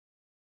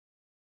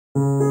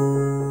We're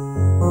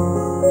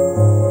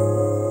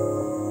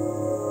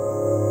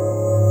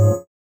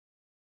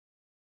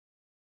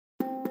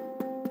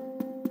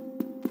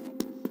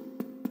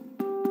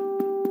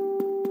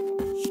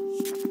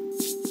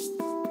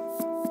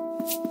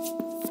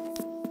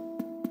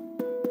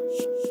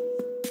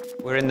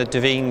in the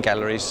Duveen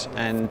Galleries,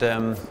 and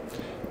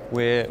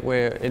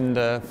we're in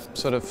the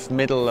sort of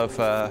middle of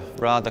a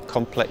rather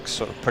complex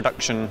sort of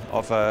production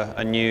of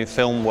a new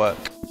film work.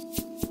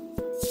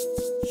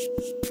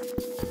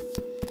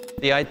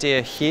 The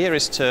idea here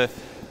is to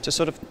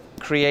sort of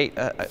create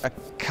a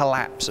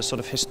collapse, a sort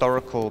of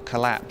historical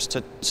collapse,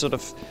 to sort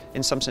of,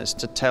 in some sense,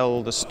 to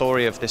tell the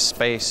story of this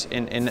space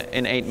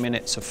in 8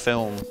 minutes of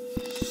film.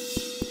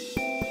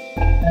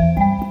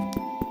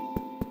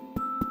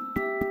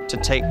 To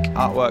take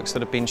artworks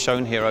that have been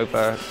shown here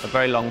over a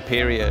very long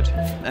period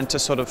and to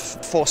sort of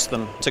force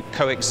them to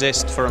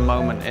coexist for a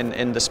moment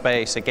in the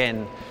space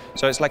again.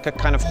 So it's like a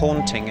kind of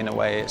haunting in a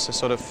way. It's a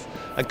sort of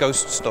a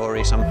ghost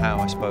story somehow,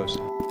 I suppose.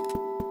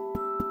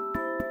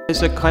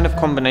 It's a kind of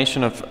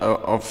combination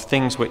of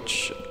things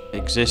which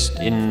exist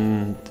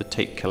in the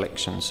Tate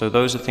collection. So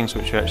those are things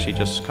which are actually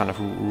just kind of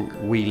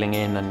wheeling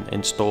in and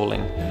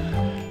installing.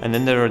 And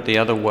then there are the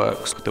other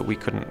works that we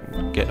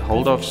couldn't get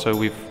hold of, so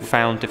we've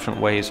found different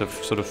ways of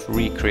sort of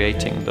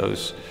recreating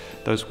those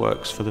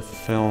works for the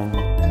film.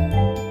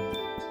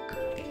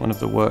 One of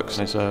the works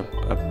is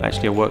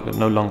actually a work that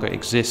no longer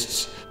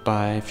exists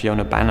by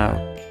Fiona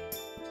Bannow.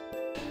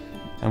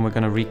 And we're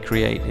going to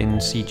recreate in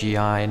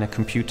CGI, in a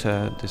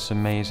computer, this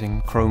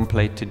amazing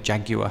chrome-plated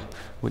Jaguar,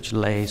 which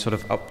lay sort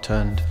of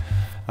upturned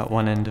at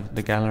one end of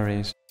the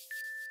galleries.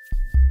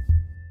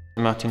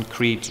 Martin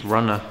Creed's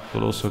Runner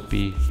will also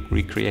be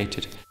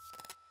recreated.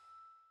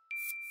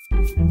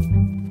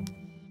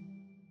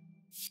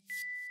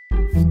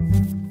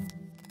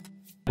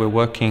 We're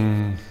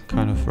working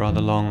kind of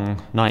rather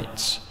long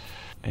nights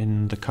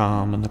in the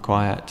calm and the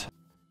quiet.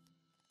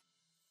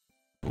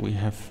 We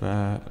have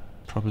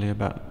probably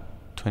about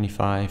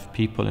 25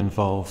 people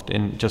involved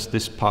in just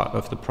this part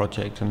of the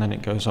project, and then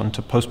it goes on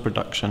to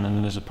post-production,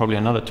 and there's probably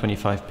another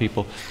 25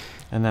 people,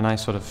 and then I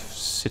sort of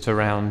sit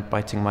around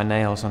biting my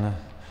nails in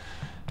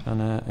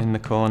the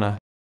corner.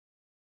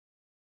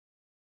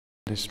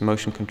 This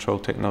motion control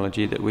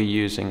technology that we're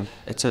using,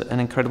 it's an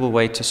incredible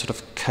way to sort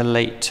of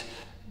collate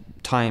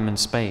time and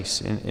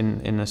space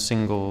in a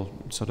single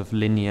sort of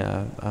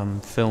linear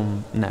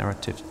film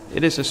narrative.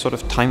 It is a sort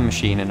of time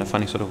machine in a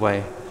funny sort of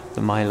way,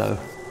 the Milo.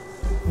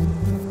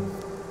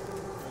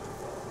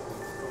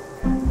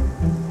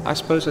 I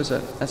suppose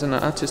as an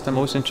artist, I'm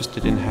always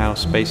interested in how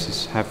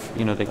spaces have,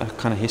 you know, a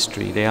kind of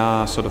history. They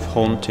are sort of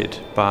haunted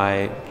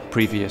by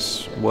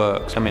previous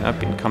works. I mean, I've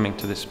been coming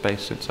to this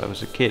space since I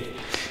was a kid.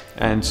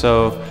 And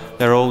so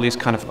there are all these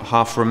kind of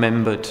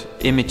half-remembered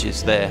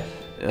images there.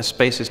 A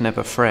space is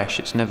never fresh,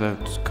 it's never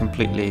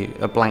completely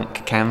a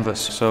blank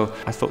canvas. So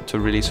I thought to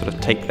really sort of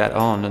take that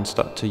on and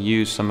start to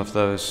use some of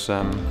those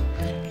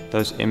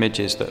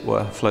images that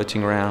were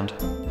floating around.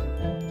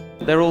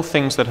 They're all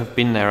things that have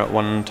been there at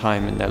one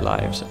time in their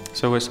lives,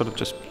 so we're sort of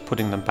just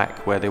putting them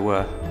back where they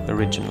were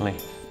originally.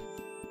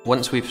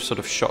 Once we've sort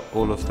of shot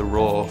all of the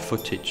raw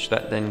footage,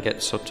 that then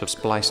gets sort of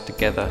spliced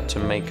together to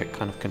make a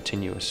kind of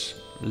continuous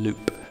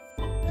loop.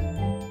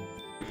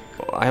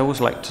 I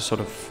always like to sort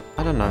of,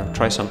 I don't know,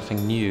 try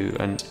something new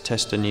and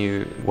test a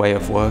new way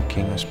of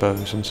working, I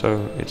suppose, and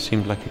so it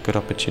seemed like a good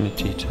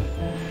opportunity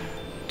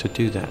to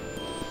do that.